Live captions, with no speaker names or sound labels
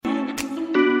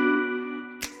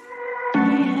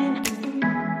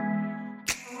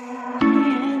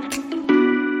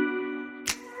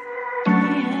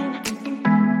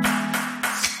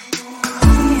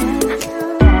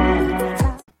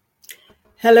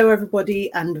Hello,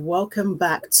 everybody, and welcome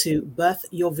back to Birth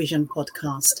Your Vision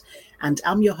podcast. And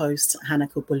I'm your host, Hannah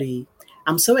Kupuli.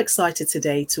 I'm so excited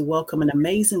today to welcome an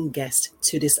amazing guest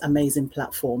to this amazing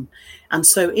platform. And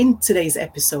so in today's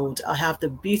episode, I have the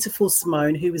beautiful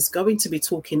Simone, who is going to be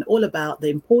talking all about the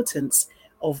importance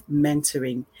of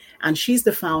mentoring. And she's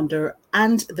the founder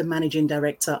and the managing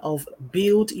director of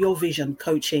Build Your Vision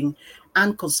Coaching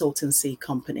and Consultancy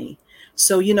Company.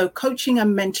 So, coaching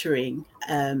and mentoring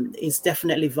is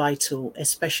definitely vital,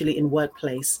 especially in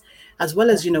workplace, as well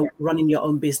as, running your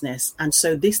own business. And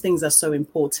so these things are so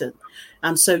important.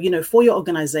 And so, for your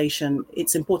organization,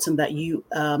 it's important that you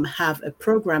have a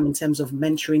program in terms of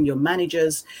mentoring your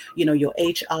managers, your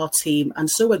HR team. And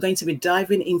so we're going to be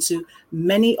diving into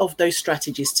many of those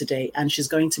strategies today. And she's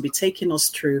going to be taking us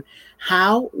through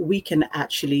how we can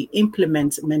actually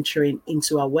implement mentoring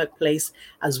into our workplace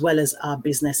as well as our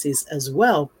businesses as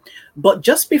well. But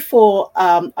just before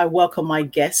I welcome my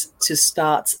guest to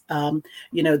start,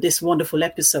 this wonderful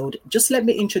episode, just let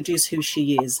me introduce who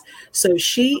she is. So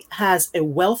she has a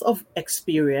wealth of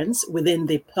experience within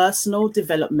the personal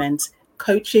development,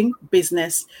 coaching,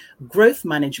 business, growth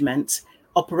management,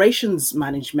 operations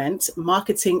management,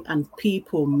 marketing, and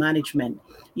people management.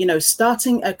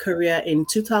 Starting a career in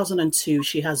 2002,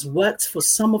 she has worked for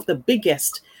some of the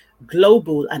biggest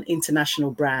global and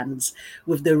international brands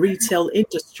with the retail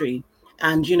industry.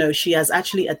 And, she has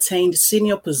actually attained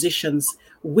senior positions,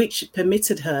 which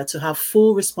permitted her to have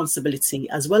full responsibility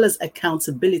as well as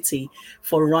accountability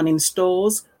for running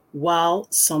stores while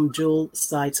some dual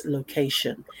site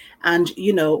location. And,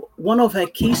 one of her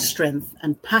key strengths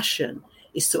and passion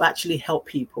is to actually help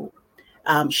people.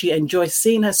 She enjoys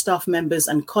seeing her staff members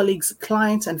and colleagues,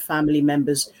 clients and family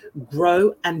members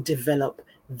grow and develop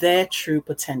their true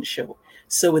potential.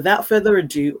 So without further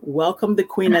ado, welcome the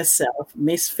queen herself,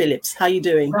 Miss Phillips. How are you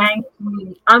doing? Thank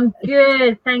you. I'm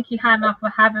good. Thank you, Hannah, for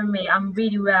having me. I'm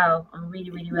really well.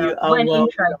 You are What an welcome.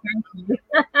 intro. Thank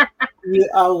you. You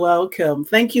are welcome.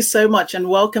 Thank you so much. And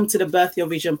welcome to the Birth Your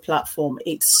Vision platform.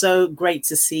 It's so great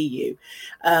to see you.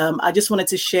 I just wanted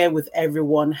to share with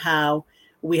everyone how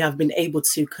we have been able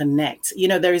to connect.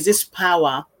 There is this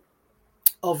power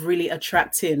of really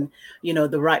attracting,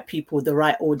 the right people, the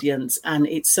right audience. And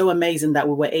it's so amazing that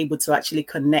we were able to actually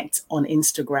connect on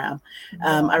Instagram.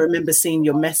 I remember seeing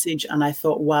your message and I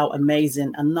thought, wow,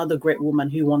 amazing. Another great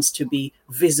woman who wants to be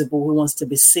visible, who wants to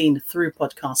be seen through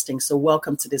podcasting. So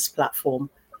welcome to this platform.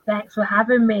 Thanks for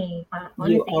having me.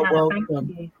 Honestly, You are Hannah, welcome.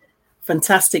 thank you.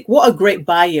 Fantastic. What a great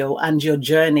bio and your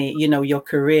journey, your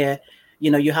career.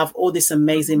 You have all this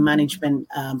amazing management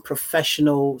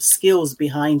professional skills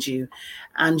behind you.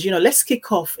 And, let's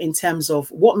kick off in terms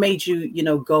of what made you,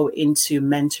 go into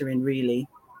mentoring really.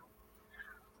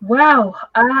 Well,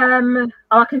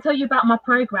 I can tell you about my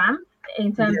program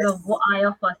in terms Yes. of what I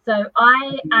offer. So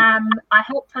I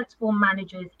help transform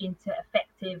managers into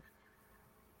effective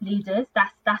leaders.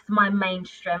 That's my main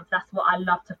strength. That's what I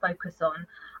love to focus on.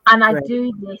 And I Great.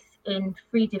 do this in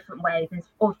three different ways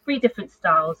or three different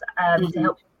styles to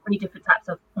help three different types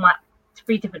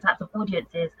of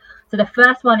audiences. So the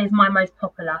first one is my most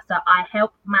popular. So I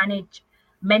help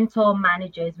mentor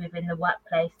managers within the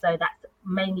workplace. So that's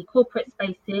mainly corporate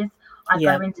spaces. I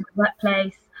go into the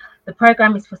workplace. The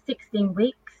program is for 16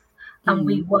 weeks and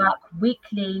we work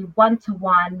weekly,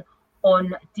 one-to-one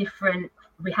on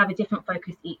we have a different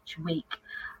focus each week.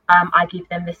 I give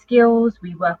them the skills,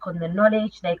 we work on the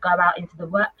knowledge, they go out into the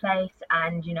workplace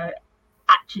and,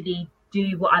 actually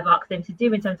do what I've asked them to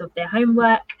do in terms of their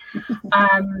homework.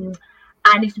 And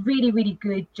it's really, really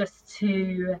good just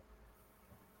to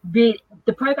the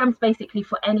program's basically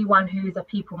for anyone who's a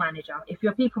people manager. If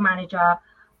you're a people manager,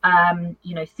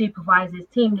 supervisors,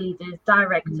 team leaders,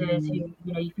 directors, who,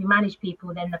 if you manage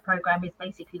people, then the program is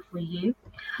basically for you.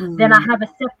 Then I have a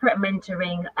separate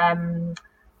mentoring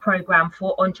program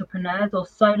for entrepreneurs or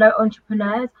solo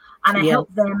entrepreneurs, and I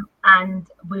help them and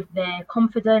with their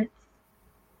confidence,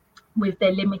 with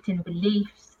their limiting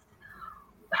beliefs,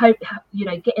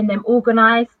 getting them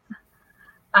organized,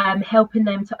 helping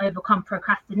them to overcome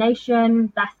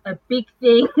procrastination. That's a big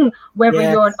thing, whether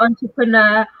you're an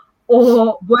entrepreneur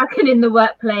or working in the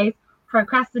workplace.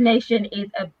 Procrastination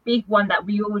is a big one that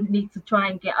we all need to try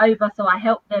and get over. So I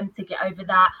help them to get over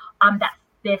that. That's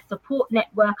their support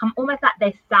network. I'm almost like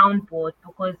their soundboard,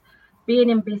 because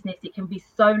being in business, it can be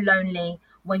so lonely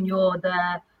when you're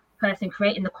the person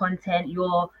creating the content,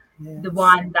 you're the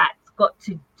one that's got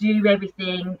to do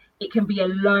everything. It can be a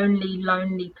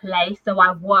lonely place. So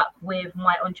I work with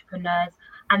my entrepreneurs,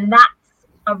 and that's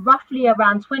roughly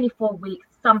around 24 weeks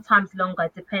sometimes longer,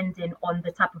 depending on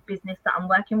the type of business that I'm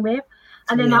working with.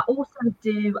 And then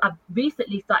I've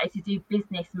recently started to do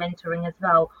business mentoring as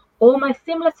well, almost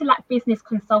similar to like business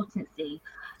consultancy.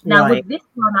 Now with this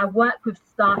one, I work with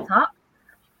startups,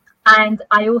 and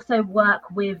I also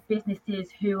work with businesses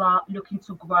who are looking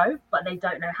to grow, but they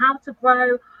don't know how to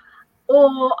grow.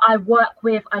 Or I work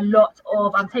with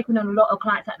I'm taking on a lot of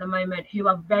clients at the moment who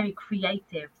are very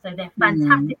creative. So they're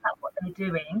fantastic at what they're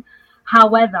doing.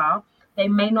 However, they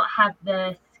may not have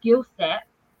the skill set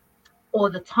or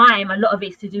the time. A lot of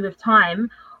it's to do with time,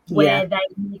 where they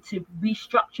need to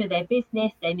restructure their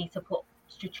business. They need to put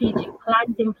strategic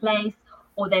plans in place,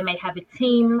 or they may have a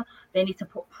team. They need to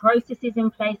put processes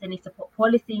in place. They need to put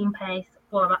policy in place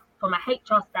from a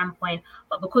HR standpoint.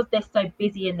 But because they're so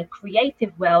busy in the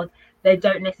creative world, they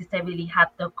don't necessarily have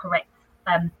the correct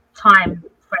time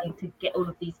frame to get all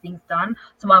of these things done.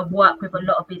 So I work with a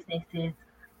lot of businesses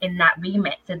in that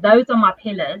remit. So those are my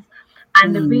pillars.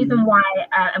 And the reason why,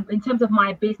 in terms of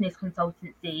my business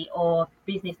consultancy or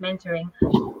business mentoring,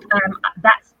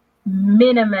 that's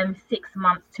minimum 6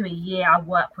 months to a year. I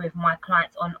work with my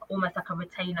clients on almost like a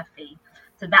retainer fee.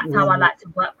 So that's how I like to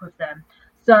work with them.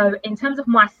 So in terms of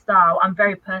my style, I'm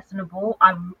very personable.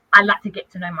 I like to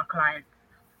get to know my clients.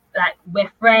 Like, we're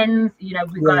friends, we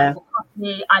go out for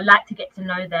coffee. I like to get to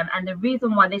know them. And the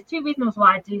reason why, there's 2 reasons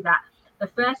why I do that. The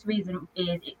first reason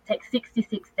is it takes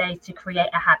 66 days to create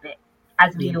a habit,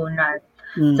 as we all know.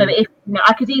 So if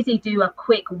I could easily do a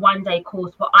quick 1-day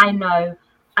course, but I know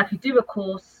I could do a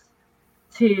course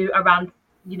to around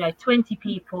 20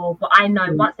 people, but I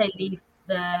know once they leave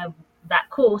that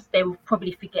course, they will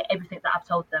probably forget everything that I've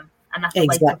told them, and that's a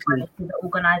waste of money to the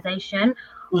organization.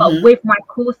 But with my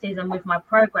courses and with my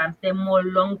programs, they're more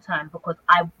long term, because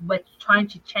we're trying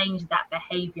to change that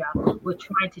behavior. We're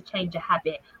trying to change a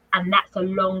habit, and that's a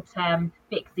long term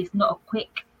fix. It's not a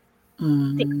quick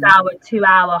 6-hour,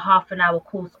 2-hour, half an hour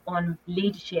course on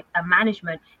leadership and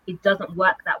management. It doesn't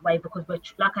work that way, because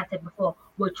like I said before,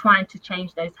 we're trying to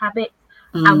change those habits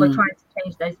and we're trying to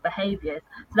change those behaviors.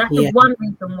 So that's the one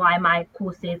reason why my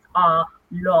courses are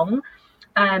long.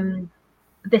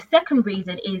 The second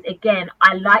reason is, again,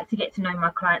 I like to get to know my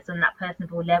clients on that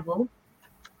personable level.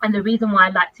 And the reason why I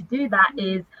like to do that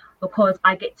is because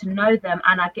I get to know them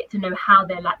and I get to know how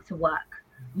they like to work.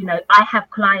 I have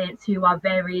clients who are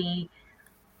very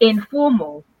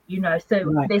informal,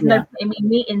 so there's no point in me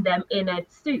meeting them in a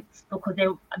suit, because they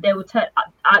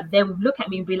will look at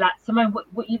me and be like, Simone,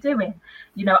 what you doing?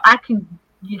 I can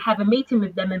have a meeting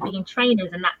with them and be in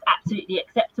trainers, and that's absolutely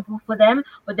acceptable for them.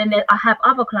 But then I have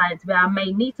other clients where I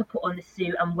may need to put on a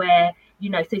suit and wear,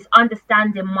 so it's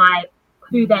understanding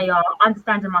who they are,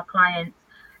 understanding my clients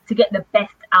to get the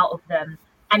best out of them.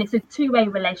 And it's a 2-way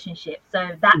relationship. So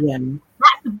that's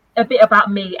a bit about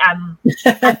me.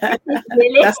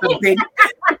 Really. That's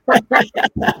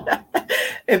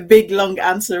a big long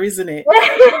answer, isn't it?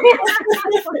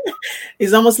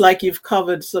 It's almost like you've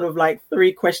covered sort of like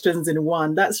 3 questions in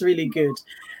one. That's really good.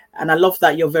 And I love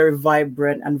that you're very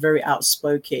vibrant and very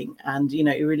outspoken. And,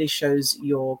 it really shows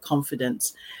your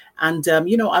confidence. And,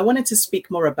 I wanted to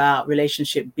speak more about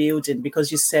relationship building,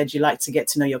 because you said you like to get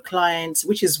to know your clients,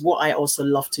 which is what I also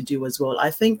love to do as well.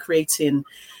 I think creating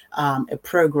a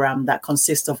program that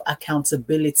consists of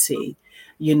accountability,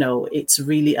 it's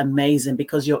really amazing,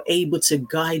 because you're able to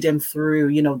guide them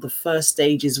through, the first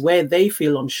stages where they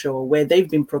feel unsure, where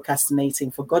they've been procrastinating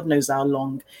for God knows how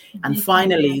long. And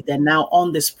finally, they're now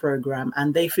on this program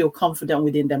and they feel confident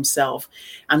within themselves.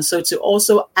 And so to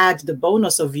also add the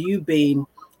bonus of you being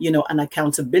an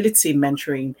accountability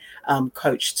mentoring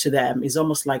coach to them is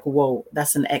almost like, whoa,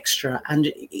 that's an extra.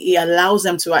 And it allows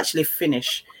them to actually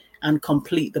finish and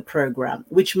complete the program,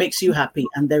 which makes you happy.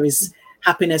 And there is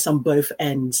happiness on both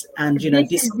ends. And,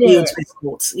 this builds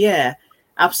results. Yeah,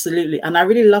 absolutely. And I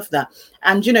really love that.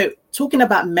 And, talking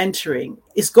about mentoring,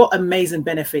 it's got amazing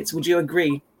benefits. Would you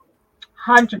agree?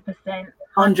 100%.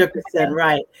 100%,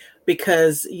 right.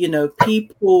 Because,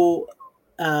 people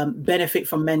benefit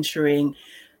from mentoring.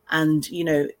 And,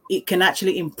 it can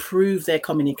actually improve their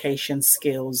communication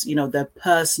skills, their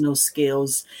personal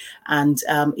skills, and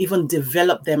even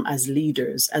develop them as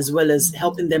leaders, as well as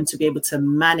helping them to be able to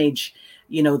manage,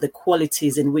 the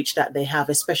qualities in which that they have,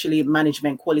 especially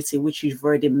management quality, which you've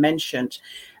already mentioned.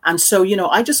 And so,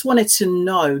 I just wanted to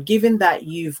know, given that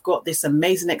you've got this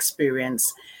amazing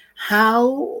experience,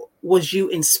 how was you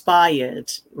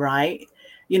inspired, right?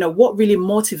 What really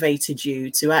motivated you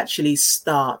to actually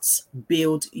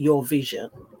build your vision?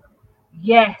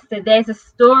 Yes, so there's a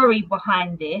story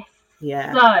behind this.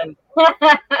 Yeah. So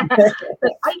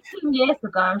 18 years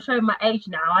ago, I'm showing my age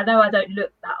now. I know I don't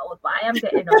look that old, but I am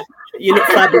getting old. You look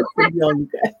fabulous and young.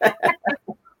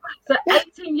 So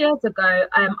 18 years ago,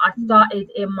 I started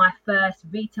in my first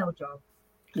retail job.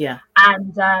 Yeah.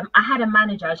 And I had a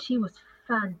manager. She was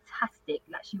fantastic.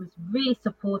 Like, she was really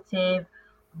supportive,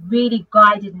 really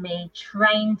guided me,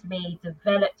 trained me,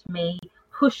 developed me,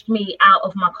 pushed me out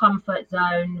of my comfort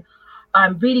zone,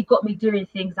 really got me doing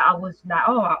things that I was like,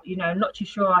 oh, you know, not too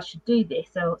sure I should do this,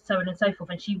 so on and so forth.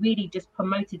 And she really just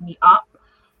promoted me up.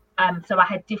 So I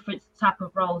had different type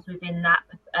of roles within that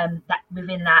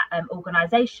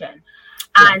organization.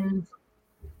 Yeah. And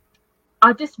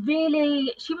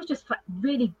she was just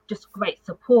really just great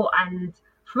support. And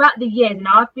throughout the years,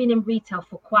 now I've been in retail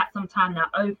for quite some time now,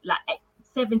 over like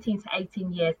 17 to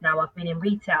 18 years now I've been in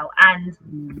retail.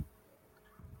 And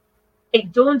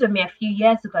it dawned on me a few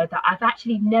years ago that I've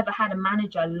actually never had a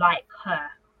manager like her.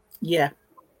 Yeah.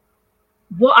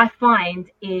 What I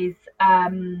find is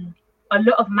a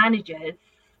lot of managers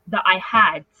that I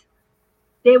had,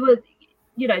 they were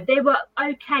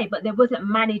okay, but they wasn't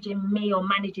managing me or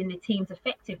managing the teams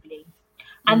effectively.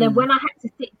 And then when I had to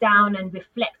sit down and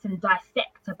reflect and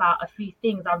dissect about a few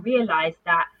things, I realized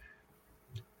that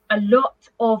a lot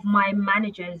of my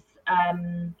managers,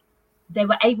 they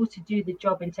were able to do the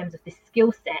job in terms of the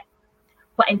skill set,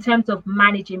 but in terms of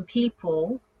managing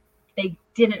people, they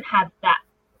didn't have that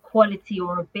quality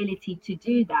or ability to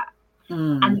do that.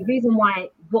 And the reason why,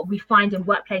 what we find in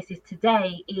workplaces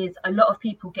today is a lot of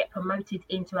people get promoted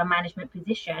into a management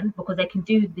position because they can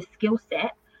do the skill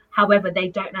set. However, they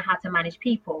don't know how to manage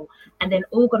people. And then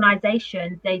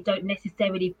organizations, they don't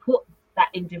necessarily put that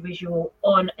individual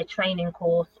on a training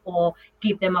course or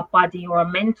give them a buddy or a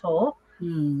mentor.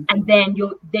 And then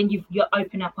you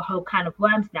open up a whole can of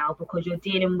worms now, because you're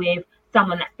dealing with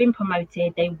someone that's been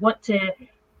promoted. They want to,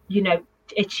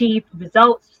 achieve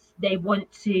results. They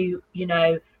want to,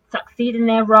 succeed in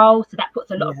their role. So that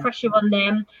puts a lot of pressure on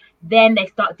them. Then they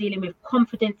start dealing with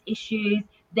confidence issues,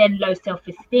 then low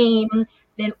self-esteem.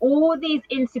 Then all these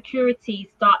insecurities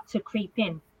start to creep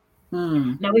in.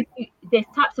 Now, there's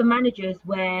types of managers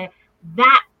where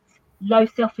that low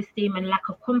self-esteem and lack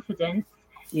of confidence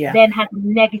then has a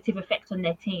negative effect on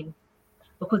their team,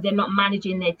 because they're not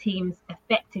managing their teams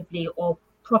effectively or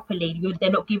properly.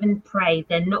 They're not giving praise,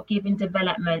 they're not giving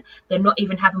development, they're not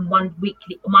even having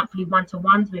monthly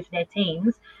one-to-ones with their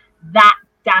teams. That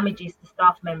damages the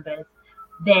staff members.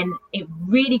 Then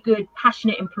really good,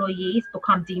 passionate employees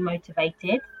become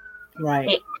demotivated. Right.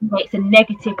 It creates a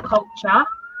negative culture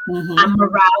and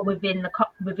morale within the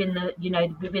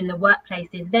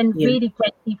workplaces. Then really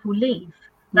great people leave.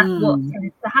 That's what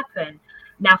tends to happen.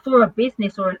 Now, for a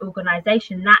business or an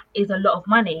organization, that is a lot of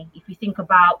money. If you think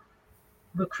about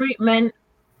recruitment,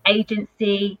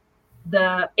 agency,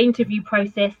 the interview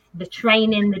process, the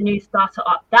training, the new starter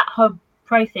up, that whole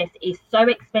process is so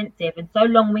expensive and so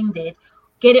long-winded.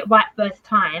 Get it right first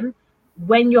time.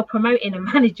 When you're promoting a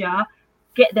manager,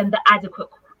 get them the adequate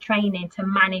training to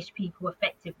manage people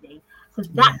effectively. So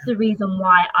that's the reason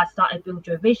why I started Build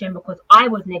Your Vision, because I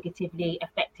was negatively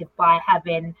affected by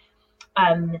having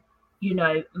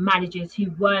managers who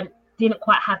didn't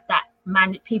quite have that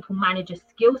people manager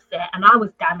skill set, and I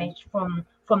was damaged from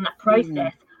that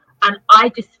process. And I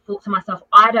just thought to myself,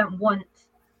 I don't want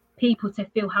people to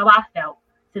feel how I felt.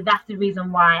 So that's the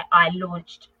reason why I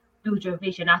launched Build Your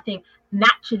Vision. I think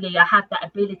naturally I have that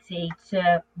ability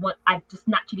to I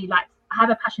have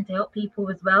a passion to help people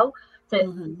as well.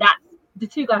 So that the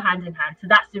two go hand in hand. So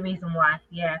that's the reason why.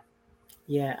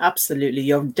 Yeah, absolutely.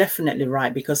 You're definitely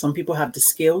right, because some people have the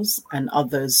skills and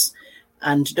others,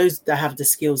 and those that have the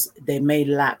skills, they may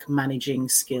lack managing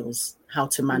skills, how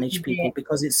to manage people,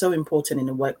 because it's so important in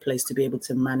the workplace to be able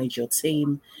to manage your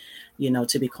team,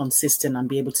 to be consistent and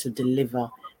be able to deliver.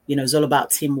 It's all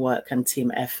about teamwork and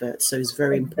team effort. So it's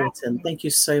very important. Thank you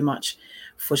so much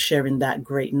for sharing that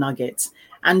great nugget.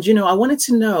 And, I wanted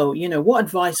to know, what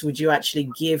advice would you actually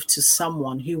give to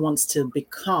someone who wants to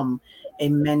become a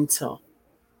mentor?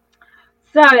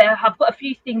 So I've got a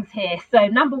few things here. So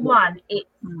number one, it's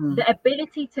the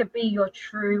ability to be your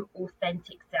true,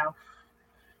 authentic self.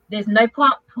 There's no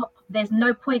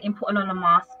point in putting on a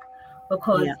mask,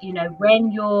 because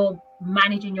when you're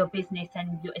managing your business,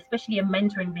 and you're especially a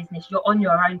mentoring business, you're on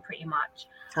your own pretty much.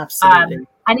 Absolutely.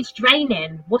 And it's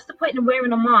draining. What's the point in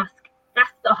wearing a mask?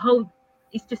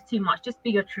 It's just too much. Just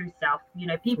be your true self.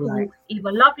 People will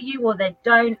either love you or they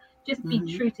don't. Just be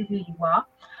true to who you are.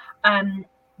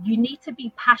 You need to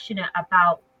be passionate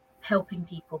about helping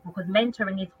people, because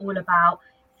mentoring is all about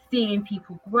seeing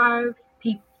people grow,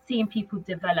 seeing people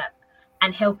develop,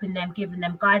 and helping them, giving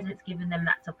them guidance, giving them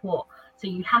that support. So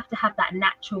you have to have that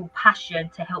natural passion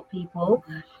to help people.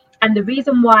 And the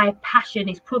reason why passion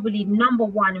is probably number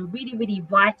one and really, really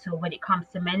vital when it comes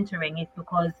to mentoring is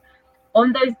because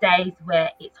on those days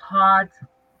where it's hard,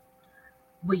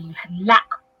 where you lack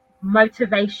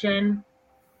motivation,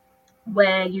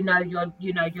 where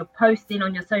you're posting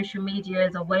on your social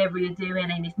medias or whatever you're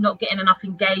doing and it's not getting enough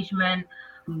engagement,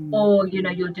 or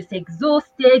you're just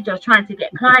exhausted, you're trying to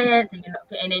get clients and you're not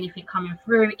getting anything coming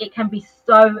through, it can be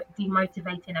so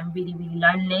demotivating and really, really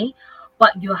lonely.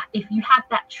 But if you have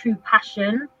that true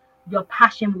passion, your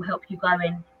passion will help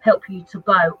you to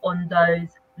go on those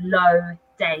low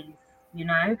days,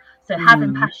 so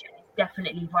having passion is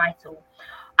definitely vital.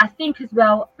 I think as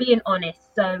well, being honest.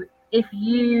 So if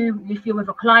you're with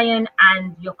a client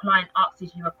and your client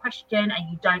asks you a question and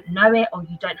you don't know it or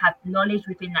you don't have knowledge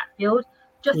within that field,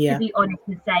 just to be honest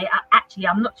and say, actually,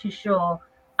 I'm not too sure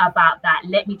about that.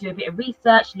 Let me do a bit of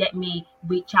research. Let me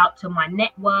reach out to my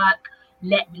network.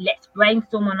 Let's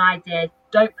brainstorm on ideas.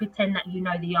 Don't pretend that you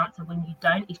know the answer when you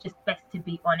don't. It's just best to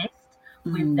be honest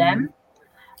with them.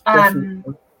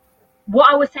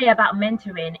 What I would say about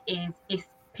mentoring is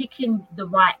picking the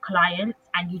right clients,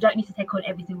 and you don't need to take on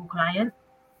every single client,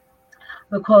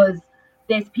 because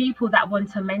there's people that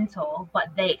want to mentor but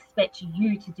they expect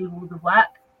you to do all the work.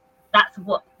 That's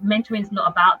what mentoring is not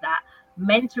about. That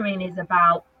mentoring is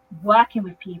about working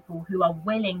with people who are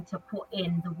willing to put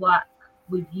in the work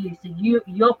with you. So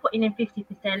you're putting in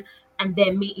 50% and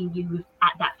they're meeting you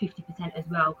at that 50% as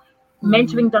well.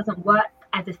 Mentoring doesn't work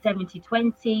as a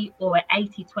 70-20 or an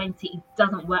 80-20. It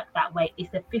doesn't work that way.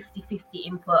 It's a 50-50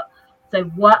 input. So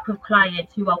work with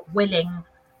clients who are willing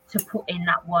to put in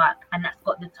that work and that's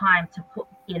got the time to put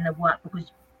in the work,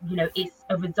 because it's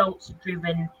a results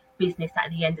driven business at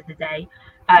the end of the day.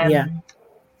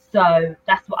 So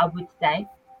that's what I would say.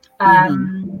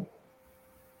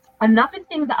 Another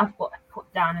thing that I've got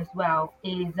put down as well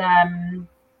is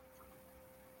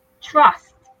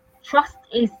trust. Trust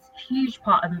is a huge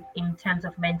part in terms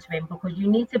of mentoring, because you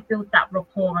need to build that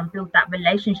rapport and build that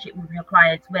relationship with your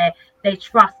clients where they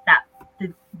trust that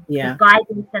the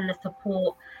guidance and the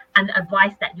support and the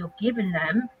advice that you're giving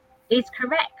them is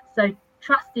correct. So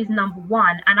trust is number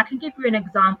one. And I can give you an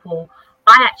example.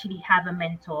 I actually have a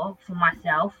mentor for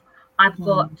myself. I've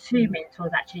got two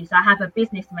mentors actually. So I have a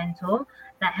business mentor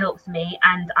that helps me,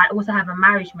 and I also have a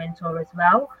marriage mentor as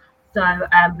well. So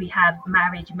we have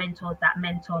marriage mentors that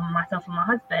mentor myself and my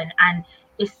husband, and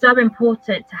it's so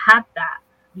important to have that,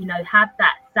 have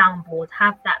that soundboard,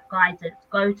 have that guidance.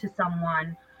 Go to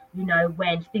someone,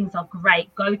 when things are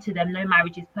great, go to them. No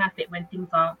marriage is perfect when things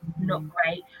are not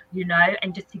great,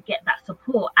 and just to get that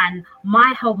support. And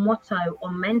my whole motto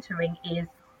on mentoring is,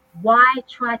 why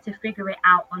try to figure it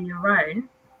out on your own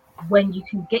when you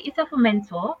can get yourself a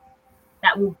mentor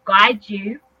that will guide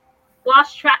you,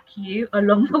 fast track you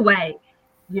along the way?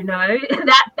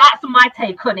 That's my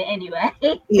take on it anyway.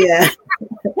 Yeah.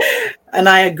 And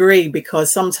I agree,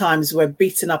 because sometimes we're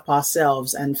beating up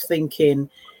ourselves and thinking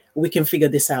we can figure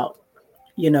this out.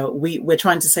 We're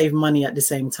trying to save money at the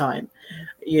same time,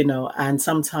 and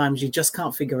sometimes you just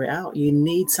can't figure it out. You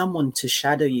need someone to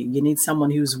shadow you. You need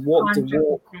someone who's walked 100%. The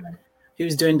walk,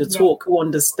 who's doing the talk, who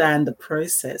understands the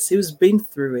process, who's been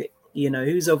through it,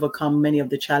 who's overcome many of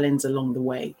the challenges along the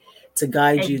way, to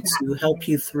guide you, to help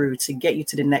you through, to get you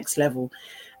to the next level.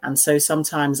 And so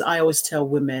sometimes I always tell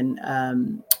women,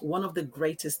 one of the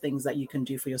greatest things that you can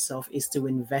do for yourself is to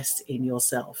invest in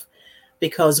yourself.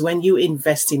 Because when you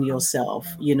invest in yourself,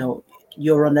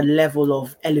 you're on a level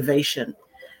of elevation.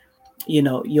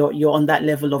 You're on that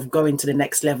level of going to the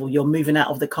next level. You're moving out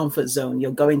of the comfort zone.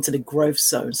 You're going to the growth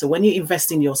zone. So when you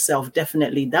invest in yourself,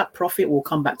 definitely that profit will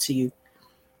come back to you.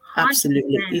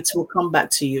 Absolutely. 100%. It will come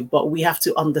back to you. But we have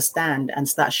to understand and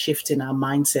start shifting our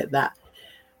mindset that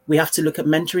we have to look at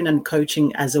mentoring and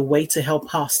coaching as a way to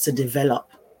help us to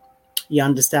develop. You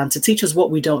understand? To teach us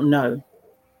what we don't know.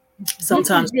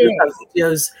 Sometimes we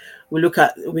look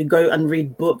at videos, we go and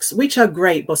read books, which are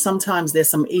great, but sometimes there's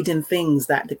some hidden things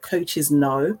that the coaches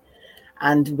know.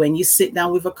 And when you sit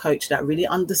down with a coach that really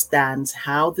understands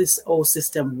how this whole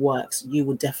system works, you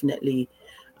will definitely,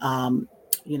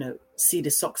 see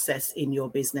the success in your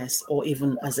business or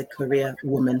even as a career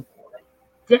woman.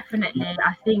 Definitely.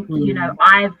 I think,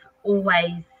 I've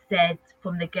always said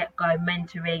from the get-go,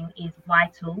 mentoring is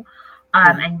vital.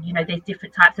 And there's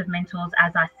different types of mentors.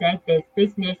 As I said, there's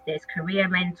business, there's career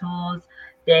mentors,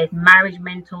 there's marriage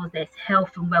mentors, there's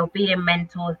health and well-being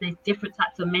mentors. There's different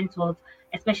types of mentors,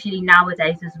 especially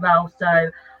nowadays as well. So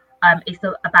it's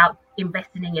about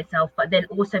investing in yourself, but then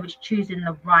also it's choosing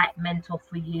the right mentor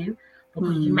for you,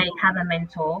 because you may have a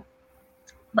mentor,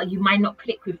 but you might not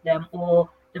click with them, or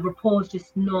the rapport is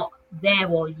just not there,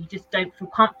 or you just don't feel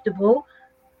comfortable.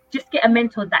 just get a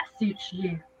mentor that suits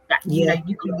you, that you know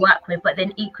you can work with. But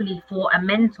then equally for a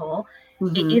mentor,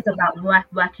 it is about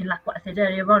working, like what I said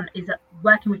earlier on, is that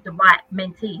working with the right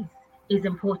mentees is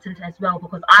important as well,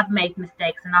 because I've made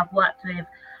mistakes and I've worked with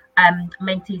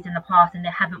mentees in the past and they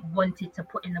haven't wanted to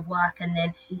put in the work, and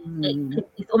then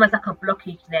it's almost like a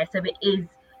blockage there. So it is,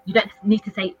 you don't need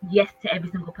to say yes to every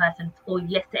single person or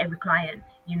yes to every client,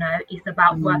 you know. It's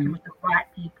about working with the right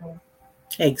people.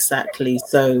 Exactly.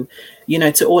 So, you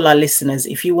know, to all our listeners,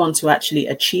 if you want to actually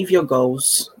achieve your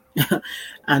goals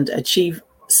and achieve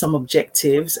some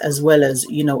objectives, as well as,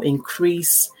 you know,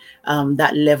 increase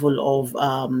that level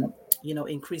of you know,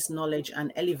 increase knowledge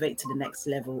and elevate to the next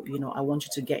level, you know, I want you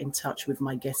to get in touch with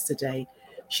my guest today.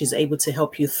 She's able to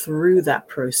help you through that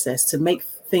process to make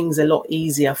things a lot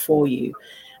easier for you.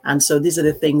 And so these are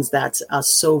the things that are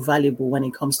so valuable when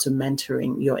it comes to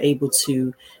mentoring. You're able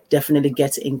to definitely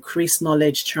get increased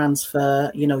knowledge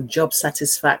transfer, you know, job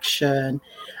satisfaction.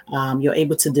 You're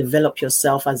able to develop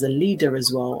yourself as a leader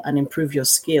as well and improve your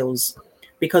skills.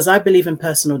 Because I believe in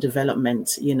personal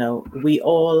development. You know, we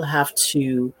all have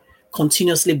to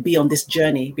continuously be on this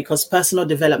journey, because personal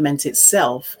development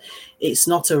itself, it's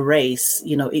not a race,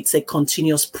 you know, it's a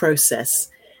continuous process.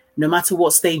 No matter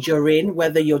what stage you're in,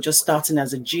 whether you're just starting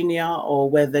as a junior or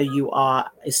whether you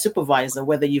are a supervisor,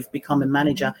 whether you've become a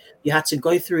manager, you had to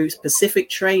go through specific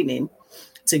training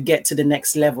to get to the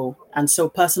next level. And so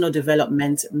personal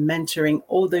development, mentoring,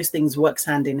 all those things works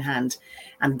hand in hand,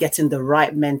 and getting the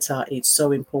right mentor, it's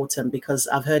so important, because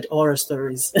I've heard horror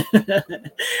stories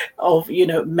of, you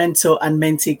know, mentor and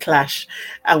mentee clash,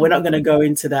 and we're not going to go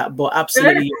into that, but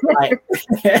absolutely you're right.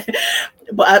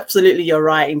 But absolutely you're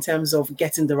right in terms of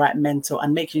getting the right mentor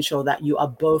and making sure that you are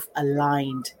both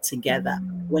aligned together.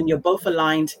 When you're both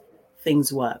aligned,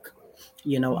 things work.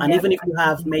 You know, and even if you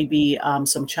have maybe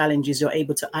some challenges, you're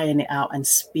able to iron it out and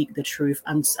speak the truth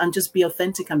and just be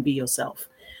authentic and be yourself,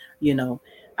 you know.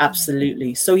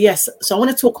 Absolutely. So yes, so I want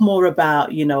to talk more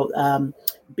about, you know,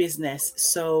 business.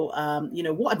 So you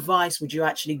know, what advice would you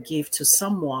actually give to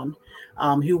someone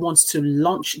who wants to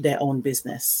launch their own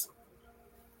business?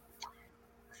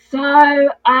 So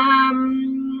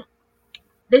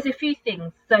there's a few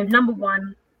things. So number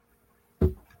one,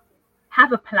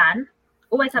 have a plan.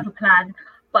 Always have a plan,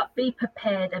 but be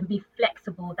prepared and be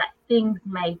flexible that things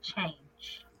may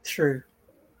change. True.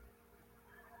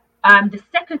 The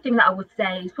second thing that I would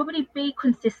say is probably be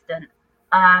consistent.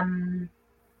 Even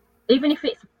if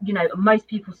it's, you know, most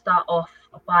people start off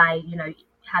by, you know,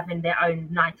 having their own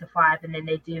 9 to 5 and then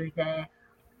they do their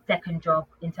second job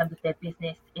in terms of their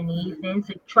business in the evening.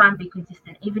 So try and be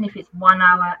consistent, even if it's 1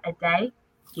 hour a day.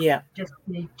 Yeah. Just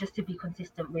to be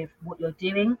consistent with what you're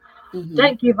doing.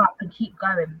 Don't give up and keep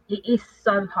going. It is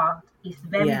so hard. It's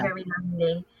very, very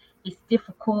lonely. It's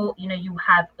difficult. You know, you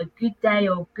have a good day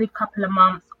or a good couple of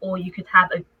months, or you could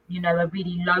have a, you know, a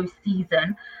really low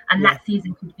season, and that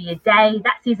season could be a day,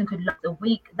 that season could last a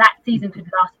week, that season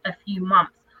could last a few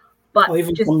months, but or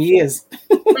even some years.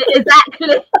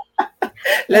 Exactly.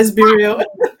 Let's be real.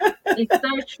 It's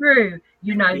so true.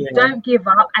 You know, don't give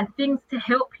up. And things to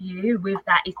help you with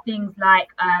that is things like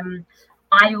I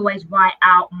always write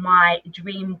out my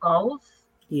dream goals.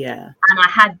 Yeah. And I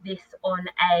had this on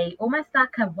almost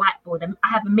like a whiteboard. I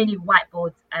have a mini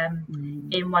whiteboard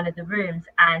in one of the rooms.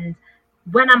 And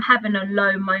when I'm having a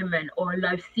low moment or a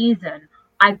low season,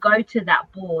 I go to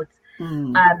that board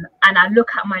and I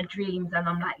look at my dreams and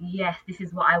I'm like, yes, this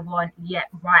is what I want. Yeah,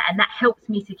 right. And that helps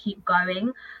me to keep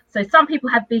going. So some people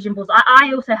have vision boards.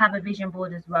 I also have a vision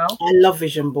board as well. I love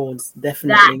vision boards,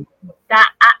 definitely.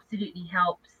 That absolutely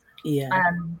helps. Yeah.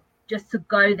 Just to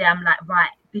go there, I'm like,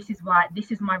 right, this is why,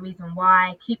 this is my reason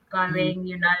why, keep going,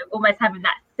 you know, almost having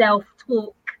that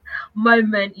self-talk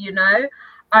moment, you know.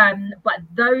 But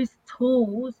those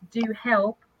tools do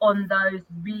help on those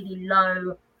really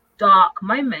low, dark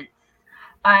moments.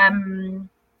 Have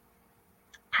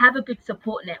a good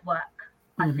support network.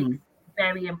 I think it's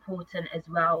very important as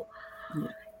well.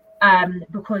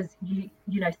 Because you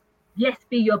know, yes,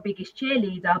 be your biggest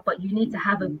cheerleader, but you need to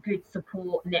have a good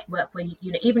support network where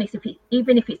you know, even if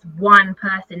it's one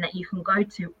person that you can go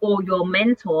to, or your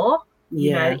mentor.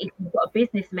 You know, if you've got a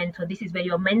business mentor, this is where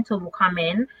your mentor will come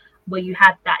in, where you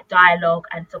have that dialogue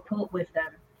and support with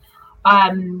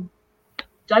them.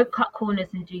 Don't cut corners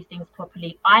and do things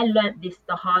properly. I learned this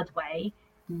the hard way.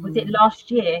 Was it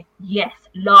last year? Yes,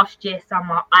 last year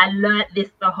summer. I learned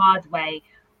this the hard way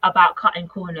about cutting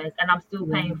corners, and I'm still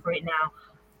paying for it now.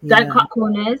 Don't cut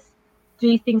corners.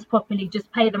 Do things properly.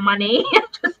 Just pay the money.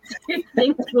 Just do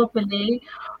things properly,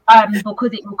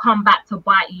 because it will come back to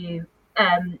bite you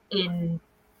in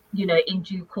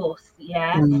due course.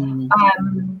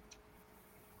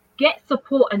 get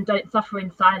support and don't suffer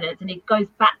in silence. And it goes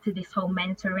back to this whole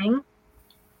mentoring.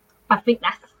 I think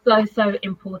that's so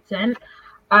important.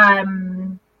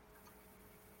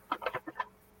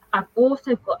 I've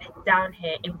also got it down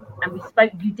here, and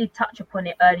you did touch upon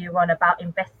it earlier on about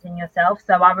investing in yourself.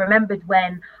 So I remembered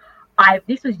when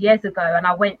this was years ago, and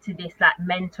I went to this like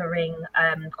mentoring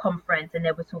conference, and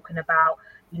they were talking about,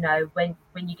 you know, when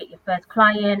you get your first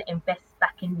client, invest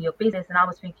back in your business. And I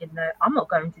was thinking, no, I'm not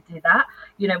going to do that.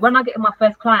 You know, when I get my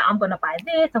first client, I'm going to buy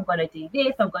this, I'm going to do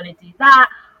this, I'm going to do that.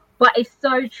 But it's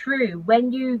so true.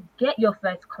 When you get your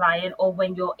first client, or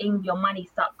when your money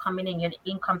starts coming in, your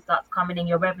income starts coming in,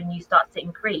 your revenue starts to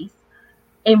increase,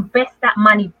 invest that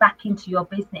money back into your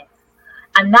business.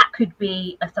 And that could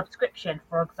be a subscription,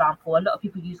 for example. A lot of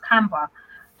people use Canva.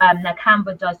 Now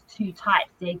Canva does two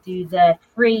types. They do the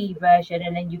free version,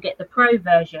 and then you get the pro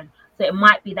version. So it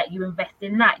might be that you invest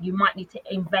in that. You might need to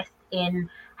invest in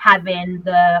having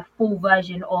the full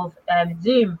version of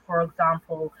Zoom, for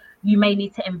example. You may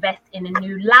need to invest in a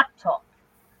new laptop.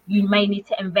 You may need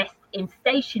to invest in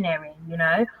stationery, you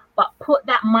know, but put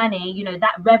that money, you know,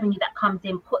 that revenue that comes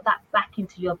in, put that back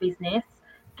into your business.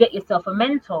 Get yourself a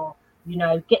mentor, you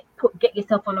know, get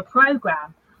yourself on a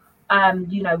program.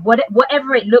 You know,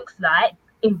 whatever it looks like,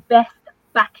 invest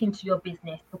back into your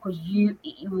business, because you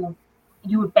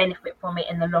would benefit from it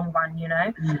in the long run, you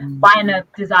know. Buying a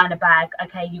designer bag,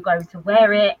 okay, you go to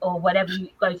wear it, or whatever, you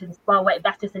go to the spa,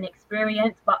 that's just an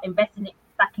experience. But investing it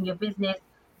back in your business,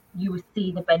 you will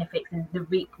see the benefits, and the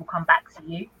reap will come back to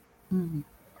you.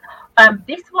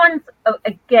 This one's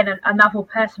again another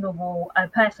personal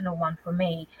one for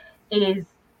me is,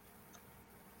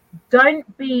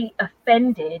 don't be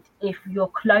offended if your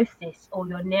closest or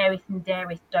your nearest and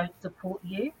dearest don't support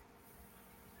you.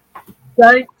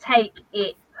 Don't take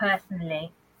it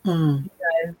personally. You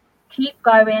know, keep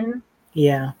going.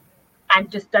 Yeah. And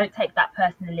just don't take that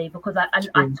personally, because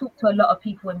I talk to a lot of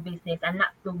people in business, and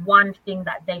that's the one thing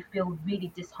that they feel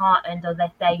really disheartened, or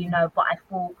they say, you know, but I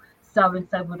thought so and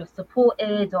so would have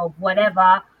supported, or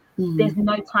whatever. There's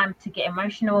no time to get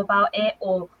emotional about it,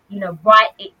 or, you know,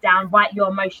 write it down, write your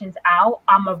emotions out.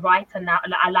 I'm a writer now.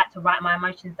 I like to write my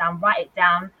emotions down, write it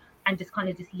down, and just kind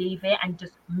of just leave it and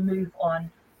just move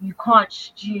on. You can't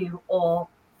stew or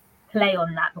play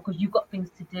on that, because you've got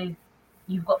things to do.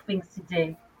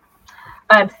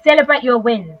 Celebrate your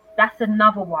wins. That's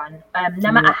another one.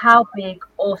 No matter how big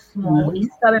or small,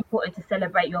 it's so important to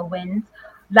celebrate your wins.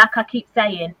 Like I keep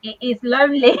saying, it is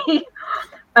lonely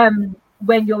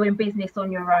when you're in business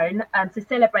on your own, to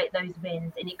celebrate those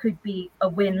wins. And it could be a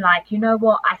win like, you know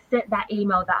what, I sent that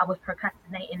email that I was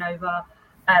procrastinating over,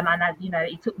 and you know,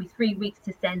 it took me 3 weeks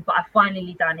to send, but I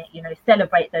finally done it. You know,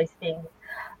 celebrate those things.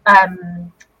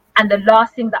 And the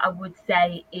last thing that I would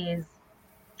say is,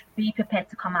 be prepared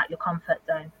to come out your comfort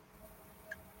zone.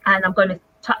 And I'm going to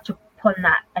touch upon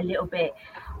that a little bit.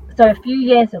 So a few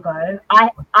years ago,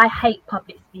 I hate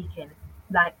public speaking,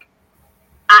 like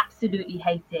absolutely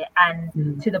hate it.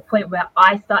 And to the point where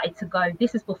I started to go,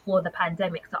 this was before the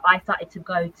pandemic, so I started to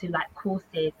go to like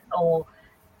courses or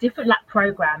different like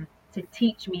programs to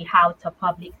teach me how to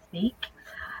public speak.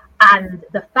 And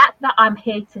the fact that I'm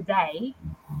here today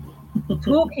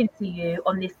talking to you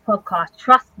on this podcast,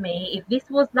 trust me, if this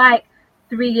was like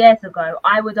 3 years ago,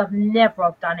 I would have never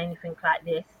have done anything like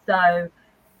this. So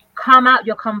come out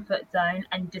your comfort zone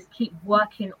and just keep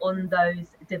working on those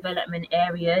development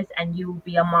areas, and you will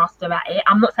be a master at it.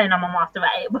 I'm not saying I'm a master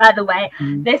at it, by the way.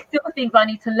 There's still things I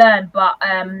need to learn, but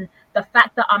the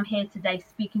fact that I'm here today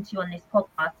speaking to you on this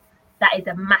podcast, that is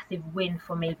a massive win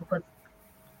for me, because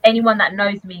anyone that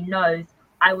knows me knows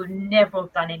I would never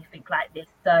have done anything like this.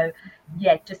 So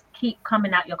yeah, just keep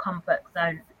coming out your comfort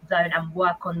zone and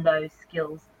work on those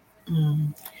skills.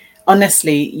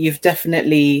 Honestly, you've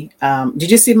definitely did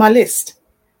you see my list?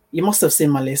 You must have seen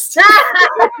my list.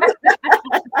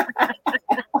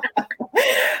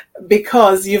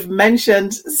 Because you've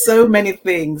mentioned so many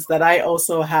things that I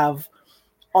also have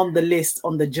on the list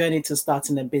on the journey to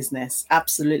starting a business.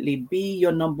 Absolutely. Be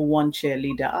your number one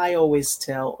cheerleader. I always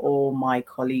tell all my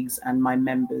colleagues and my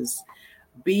members,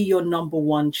 be your number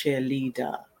one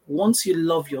cheerleader. Once you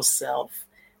love yourself,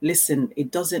 listen, it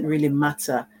doesn't really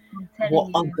matter what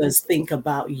others think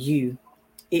about you.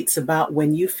 It's about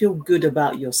when you feel good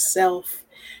about yourself,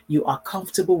 you are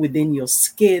comfortable within your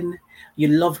skin, you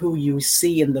love who you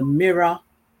see in the mirror.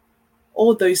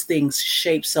 All those things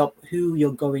shapes up who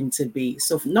you're going to be.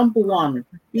 So number one,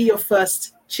 be your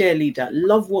first cheerleader.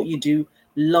 Love what you do.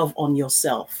 Love on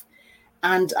yourself.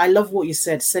 And I love what you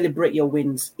said, celebrate your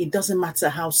wins. It doesn't matter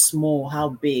how small, how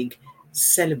big.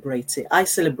 celebrate it. I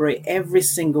celebrate every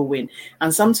single win.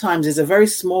 And sometimes it's a very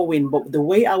small win, but the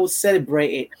way I will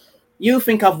celebrate it, you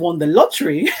think I've won the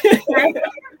lottery.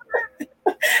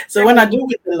 So when I do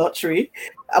win the lottery,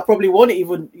 I probably won't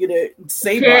even,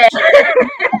 say much.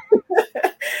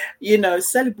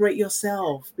 Celebrate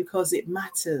yourself because it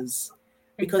matters.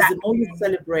 Because the more you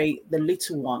celebrate the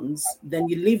little ones, then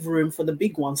you leave room for the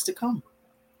big ones to come.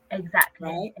 Exactly.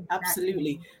 Right?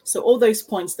 Absolutely. So all those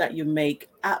points that you make,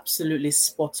 absolutely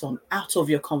spot on, out of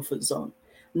your comfort zone.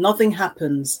 Nothing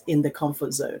happens in the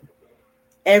comfort zone.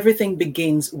 Everything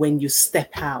begins when you step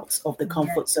out of the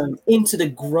comfort zone into the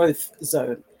growth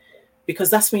zone, because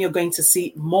that's when you're going to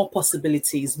see more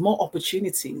possibilities, more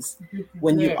opportunities.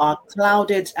 When you are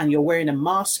clouded and you're wearing a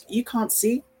mask, you can't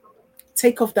see.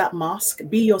 Take off that mask,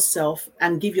 be yourself,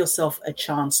 and give yourself a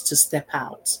chance to step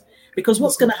out. Because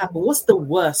what's going to happen? What's the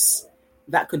worst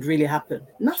that could really happen?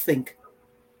 Nothing,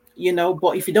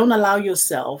 but if you don't allow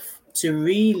yourself to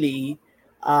really,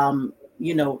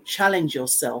 challenge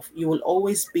yourself, you will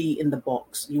always be in the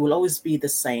box. You will always be the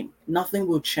same. Nothing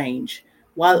will change.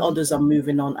 While others are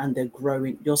moving on and they're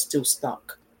growing, you're still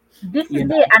stuck. This is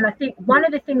it. And I think one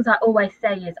of the things I always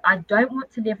say is I don't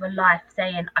want to live a life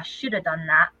saying I should have done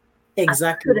that.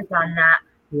 Exactly. I could have done that,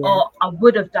 or I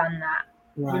would have done that.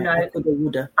 Right. I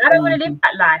don't want to live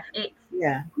that life. This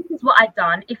is what I've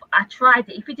done. If I tried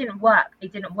it, if it didn't work,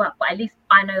 it didn't work. But at least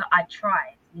I know I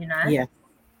tried, Yeah,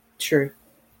 true.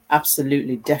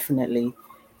 Absolutely, definitely.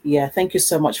 Yeah, thank you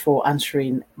so much for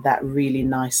answering that really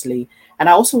nicely. And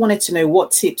I also wanted to know,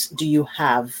 what tips do you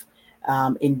have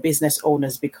in business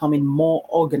owners becoming more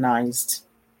organized?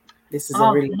 This is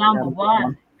a really number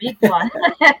one, big one.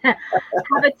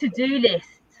 Have a to-do list.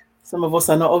 Some of us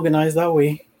are not organized, are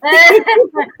we?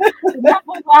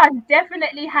 Number one,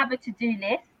 definitely have a to-do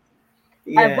list.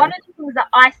 One of the things that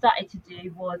I started to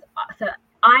do was, so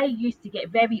I used to get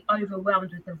very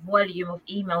overwhelmed with the volume of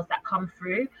emails that come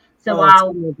through. So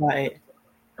I'll do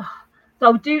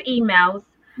emails,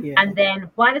 and then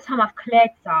by the time I've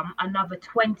cleared some, another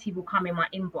 20 will come in my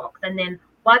inbox, and then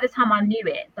by the time I knew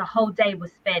it, the whole day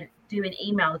was spent doing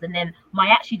emails, and then my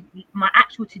actual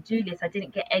to-do list, I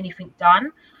didn't get anything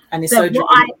done. And it's so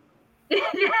what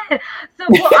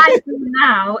I do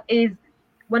now is,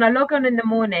 when I log on in the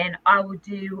morning, I will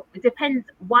do, it depends,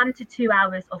 1 to 2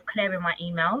 hours of clearing my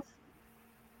emails.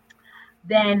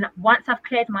 Then once I've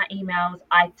cleared my emails,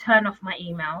 I turn off my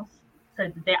emails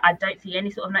so that I don't see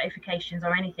any sort of notifications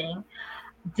or anything.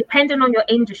 Depending on your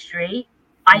industry,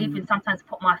 I even sometimes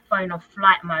put my phone on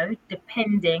flight mode,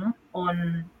 depending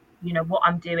on, what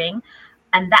I'm doing.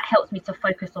 And that helps me to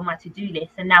focus on my to-do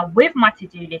list. And now with my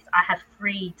to-do list, I have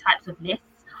 3 types of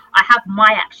lists. I have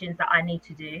my actions that I need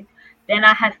to do. Then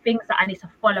I have things that I need to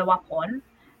follow up on.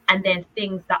 And then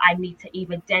things that I need to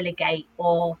either delegate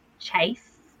or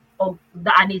chase, or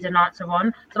that I need an answer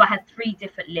on. So I have 3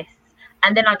 different lists.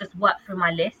 And then I just work through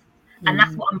my list. And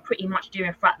that's what I'm pretty much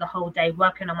doing throughout the whole day,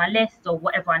 working on my list or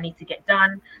whatever I need to get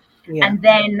done. And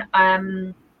then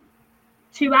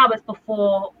 2 hours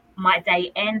before my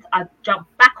day ends, I jump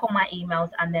back on my emails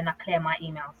and then I clear my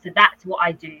emails. So that's what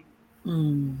I do.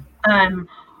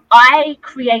 I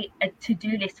create a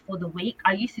to-do list for the week.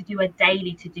 I used to do a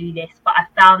daily to-do list, but I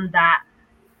found that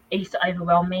it used to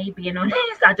overwhelm me, being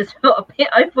honest. I just felt a bit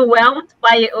overwhelmed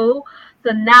by it all.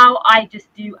 So now I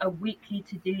just do a weekly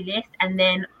to-do list, and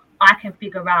then I can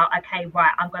figure out, okay,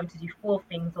 right, I'm going to do 4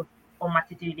 things on my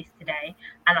to-do list today,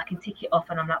 and I can tick it off,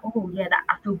 and I'm like, oh yeah, that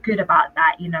I feel good about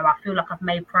that. I feel like I've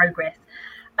made progress.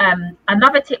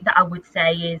 Another tip that I would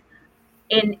say is,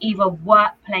 in either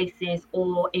workplaces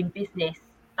or in business,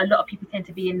 a lot of people tend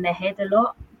to be in their head a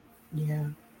lot.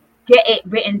 Get it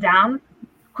written down,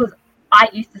 because I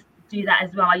used to do that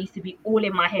as well. I used to be all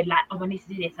in my head, like, oh, I need to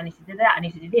do this, I need to do that, I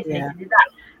need to do this, I need to do that.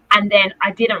 And then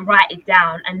I didn't write it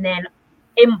down. And then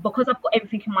because I've got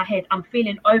everything in my head, I'm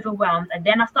feeling overwhelmed. And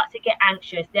then I start to get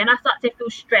anxious. Then I start to feel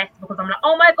stressed, because I'm like,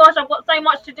 oh my gosh, I've got so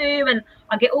much to do. And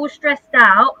I get all stressed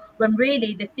out, when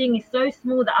really the thing is so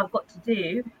small that I've got to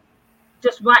do.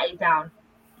 Just write it down.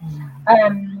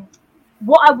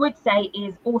 What I would say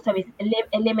is also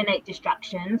eliminate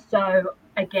distractions. So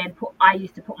again, I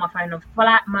used to put my phone on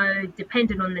flight mode,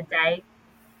 depending on the day.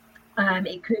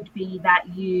 It could be that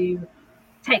you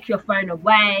take your phone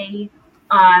away.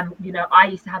 I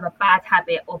used to have a bad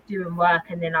habit of doing work,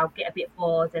 and then I'll get a bit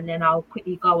bored, and then I'll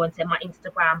quickly go onto my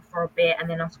Instagram for a bit, and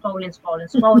then I'm scrolling,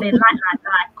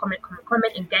 like,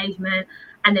 comment, engagement,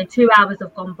 and then 2 hours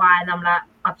have gone by, and I'm like,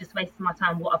 I've just wasted my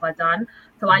time. What have I done?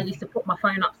 So I used to put my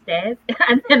phone upstairs,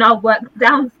 and then I'll work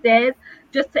downstairs,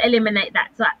 just to eliminate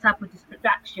that type of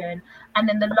distraction. And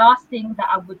then the last thing that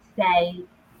I would say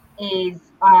is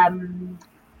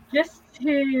just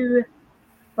to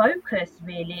focus,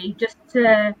 really, just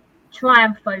to try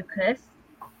and focus,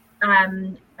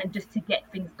 and just to get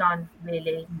things done,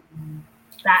 really.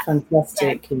 That's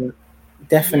fantastic. Yeah.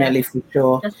 Definitely, for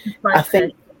sure. Just to focus. I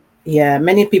think,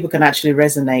 many people can actually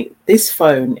resonate. This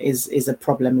phone is a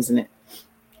problem, isn't it?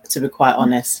 To be quite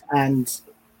honest, and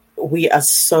we are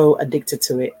so addicted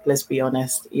to it. Let's be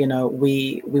honest.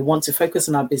 We want to focus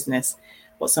on our business,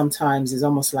 but sometimes it's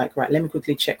almost like, right, let me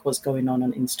quickly check what's going on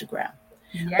Instagram.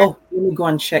 Oh, let me go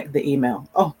and check the email.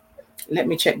 Oh, let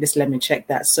me check this, let me check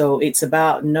that. So it's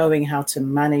about knowing how to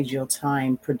manage your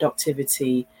time,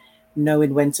 productivity,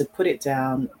 knowing when to put it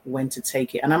down, when to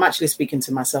take it. And I'm actually speaking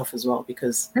to myself as well,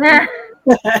 because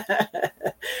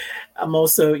I'm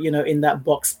also, in that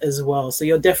box as well. So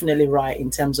you're definitely right in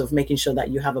terms of making sure that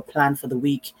you have a plan for the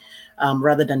week,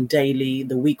 rather than daily.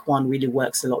 The week one really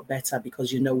works a lot better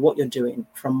because you know what you're doing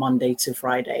from Monday to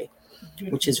Friday,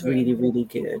 which is really, really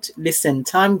good. Listen,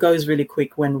 time goes really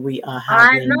quick when we are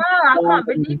having... I know, I can't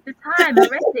believe the time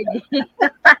already.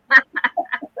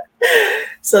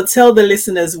 So tell the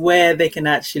listeners where they can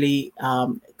actually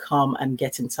come and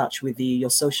get in touch with you,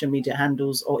 your social media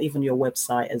handles, or even your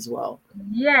website as well.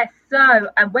 Yes, so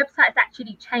a website's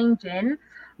actually changing.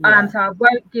 So I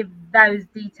won't give those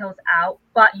details out,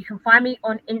 but you can find me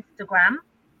on Instagram,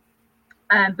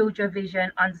 Build Your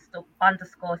Vision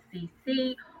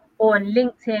 _CC, or on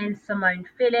LinkedIn, Simone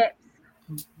Phillips,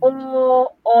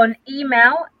 or on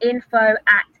email,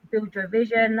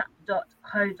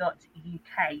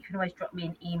 info@buildyourvision.co.uk. You can always drop me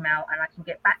an email and I can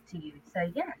get back to you. So,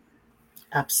 yes.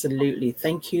 Absolutely.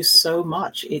 Thank you so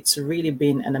much. It's really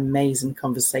been an amazing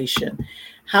conversation.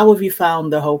 How have you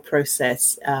found the whole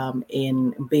process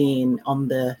in being on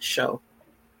the show?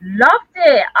 Loved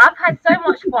it. I've had so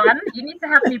much fun. You need to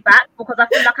have me back because I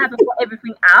feel like I haven't got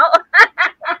everything out.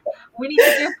 We need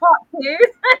to do part 2.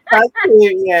 Part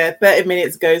 2, yeah. 30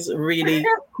 minutes goes really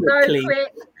quickly. So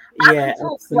quick. I can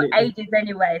talk for ages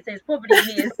anyway, so it's probably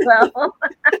me as well.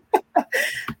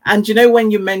 And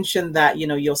when you mentioned that,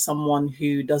 you're someone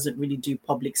who doesn't really do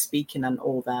public speaking and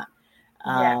all that,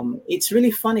 it's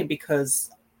really funny because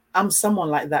I'm someone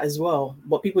like that as well.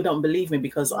 But people don't believe me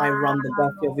because I run the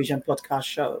Birth Your Vision podcast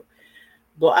show.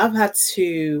 But I've had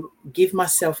to give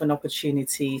myself an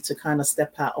opportunity to kind of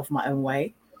step out of my own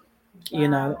way,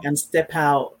 and step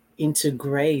out into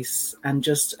grace and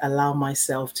just allow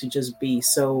myself to just be.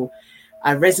 So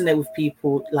I resonate with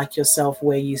people like yourself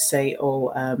where you say,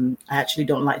 I actually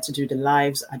don't like to do the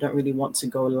lives. I don't really want to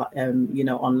go,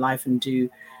 on live and do,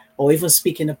 or even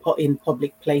speak in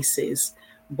public places.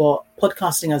 But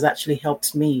podcasting has actually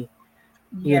helped me.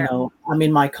 I'm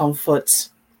in my comfort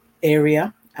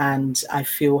area and I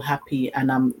feel happy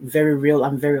and I'm very real.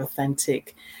 I'm very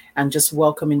authentic, and just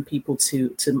welcoming people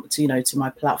to my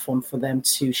platform for them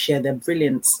to share their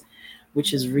brilliance,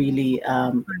 which is really,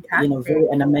 very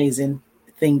an amazing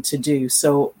thing to do.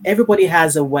 So everybody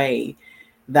has a way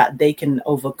that they can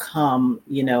overcome,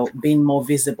 being more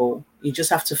visible. You just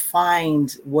have to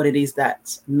find what it is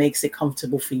that makes it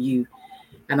comfortable for you.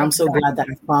 And I'm so glad that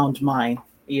I found mine,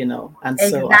 and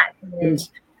so,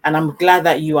 and I'm glad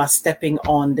that you are stepping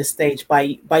on the stage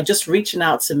by just reaching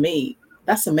out to me.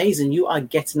 That's amazing. You are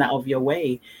getting out of your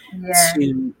way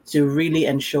to really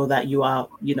ensure that you are,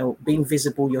 being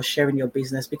visible. You're sharing your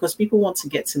business because people want to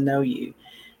get to know you,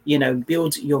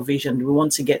 build your vision. We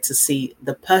want to get to see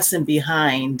the person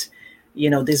behind,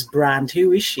 this brand.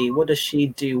 Who is she? What does she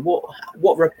do?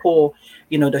 What rapport,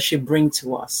 does she bring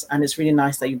to us? And it's really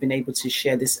nice that you've been able to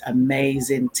share this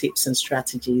amazing tips and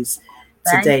strategies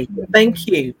today. Thank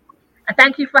you. And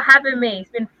thank you for having me. It's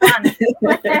been fun.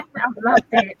 I've loved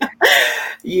it.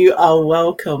 You are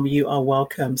welcome. You are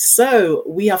welcome. So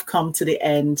we have come to the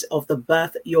end of the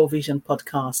Birth Your Vision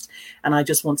podcast. And I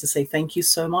just want to say thank you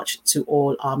so much to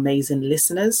all our amazing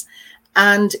listeners.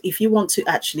 And if you want to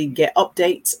actually get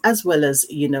updates as well as,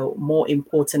 more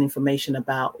important information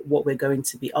about what we're going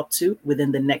to be up to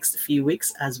within the next few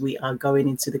weeks as we are going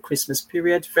into the Christmas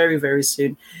period very, very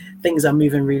soon. Things are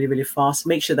moving really, really fast.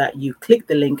 Make sure that you click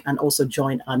the link and also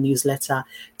join our newsletter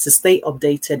to stay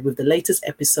updated with the latest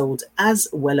episodes as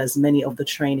well as many of the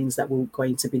trainings that we're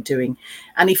going to be doing.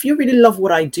 And if you really love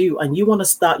what I do and you want to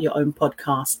start your own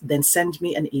podcast, then send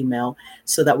me an email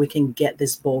so that we can get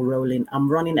this ball rolling.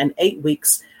 I'm running an 8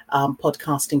 weeks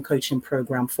podcasting coaching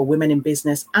program for women in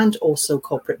business and also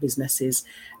corporate businesses,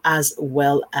 as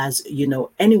well as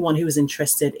anyone who is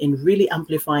interested in really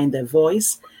amplifying their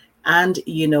voice, and,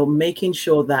 making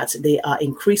sure that they are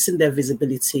increasing their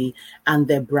visibility and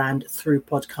their brand through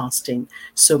podcasting.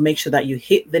 So make sure that you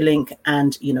hit the link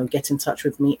and, get in touch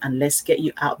with me, and let's get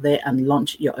you out there and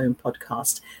launch your own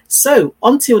podcast. So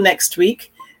until next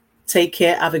week, take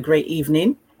care. Have a great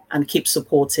evening and keep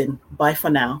supporting. Bye for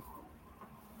now.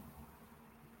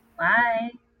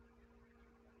 Bye.